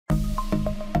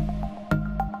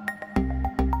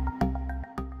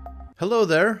Hello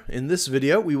there. In this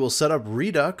video, we will set up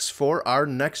Redux for our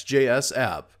Next.js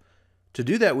app. To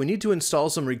do that, we need to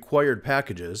install some required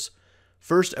packages.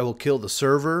 First, I will kill the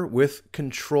server with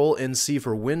Control+C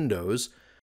for Windows.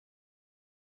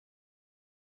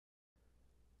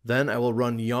 Then I will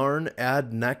run yarn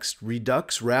add next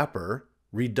redux wrapper,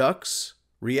 redux,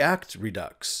 react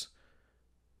redux.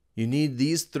 You need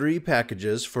these three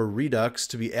packages for Redux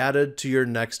to be added to your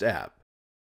Next app.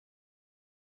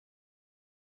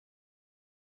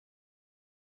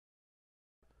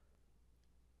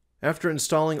 After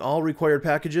installing all required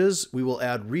packages, we will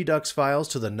add Redux files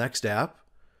to the Next app.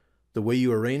 The way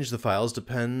you arrange the files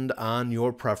depend on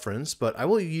your preference, but I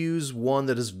will use one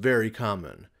that is very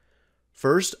common.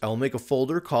 First, I will make a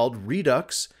folder called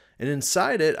Redux, and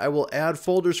inside it I will add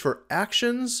folders for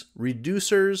actions,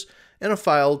 reducers, and a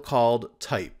file called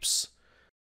types.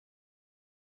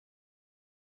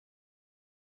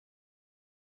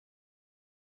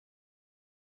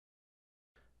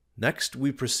 Next,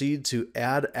 we proceed to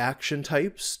add action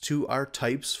types to our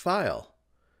types file.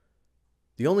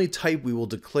 The only type we will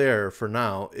declare for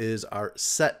now is our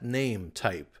setName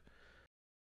type.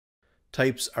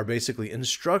 Types are basically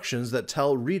instructions that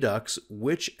tell Redux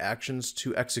which actions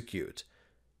to execute.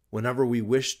 Whenever we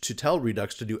wish to tell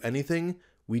Redux to do anything,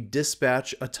 we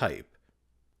dispatch a type.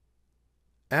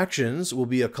 Actions will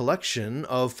be a collection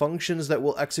of functions that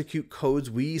will execute codes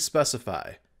we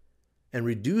specify. And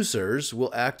reducers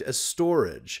will act as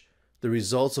storage. The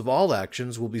results of all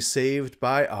actions will be saved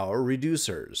by our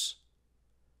reducers.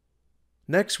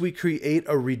 Next, we create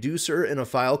a reducer in a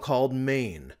file called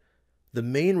main. The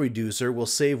main reducer will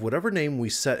save whatever name we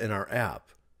set in our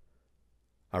app.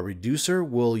 Our reducer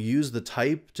will use the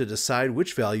type to decide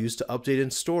which values to update in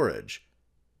storage.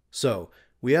 So,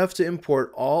 we have to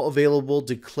import all available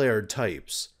declared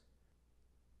types.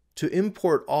 To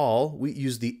import all, we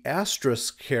use the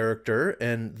asterisk character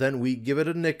and then we give it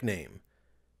a nickname.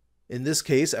 In this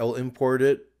case, I will import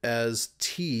it as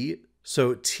T,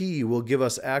 so T will give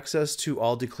us access to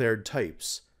all declared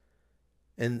types.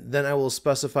 And then I will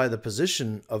specify the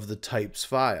position of the types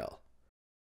file.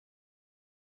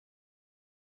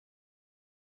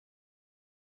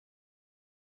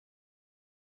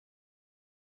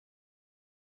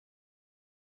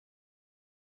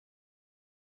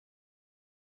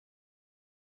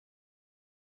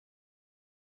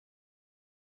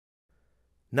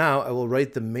 Now I will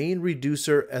write the main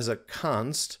reducer as a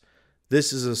const.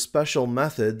 This is a special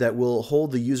method that will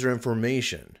hold the user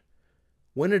information.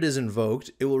 When it is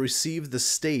invoked, it will receive the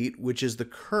state, which is the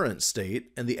current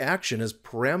state, and the action as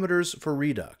parameters for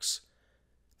Redux.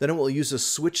 Then it will use a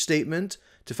switch statement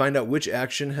to find out which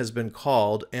action has been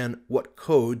called and what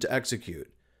code to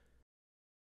execute.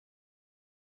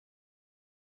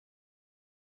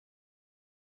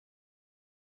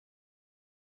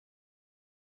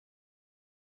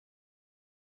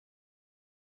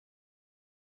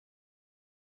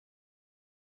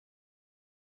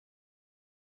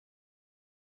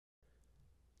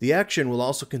 The action will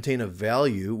also contain a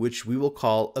value which we will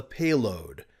call a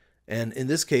payload, and in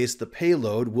this case the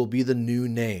payload will be the new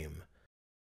name.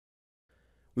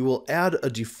 We will add a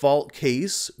default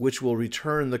case which will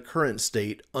return the current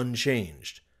state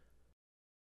unchanged.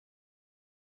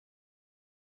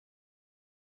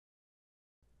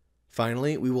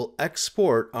 Finally, we will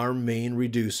export our main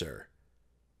reducer.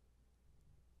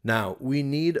 Now, we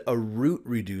need a root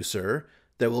reducer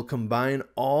that will combine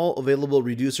all available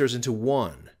reducers into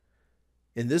one.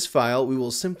 In this file, we will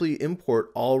simply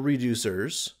import all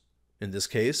reducers, in this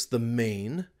case, the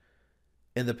main,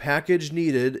 and the package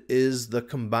needed is the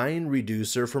combine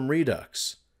reducer from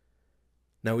Redux.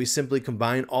 Now we simply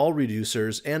combine all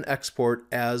reducers and export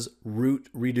as root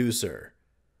reducer.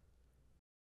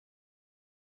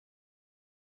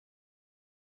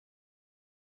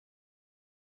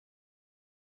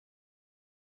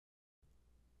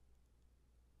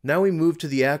 Now we move to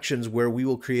the actions where we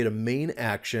will create a main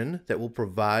action that will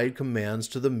provide commands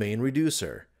to the main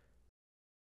reducer.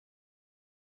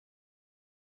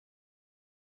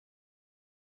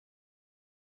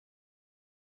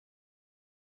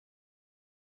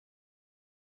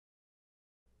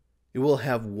 It will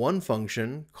have one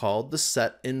function called the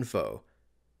setInfo.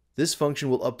 This function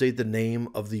will update the name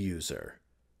of the user.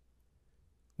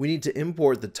 We need to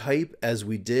import the type as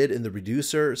we did in the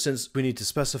reducer, since we need to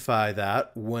specify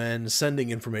that when sending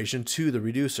information to the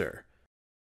reducer.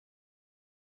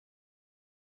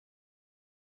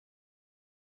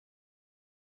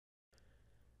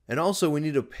 And also we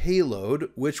need a payload,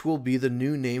 which will be the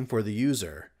new name for the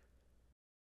user.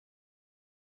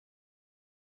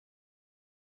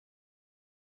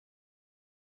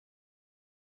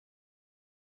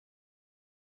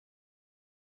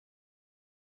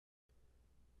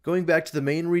 Going back to the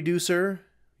main reducer,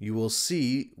 you will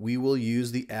see we will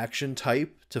use the action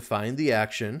type to find the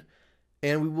action,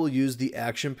 and we will use the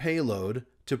action payload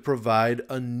to provide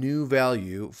a new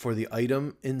value for the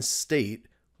item in state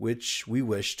which we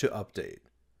wish to update.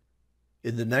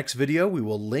 In the next video, we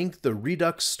will link the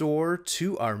Redux store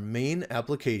to our main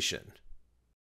application.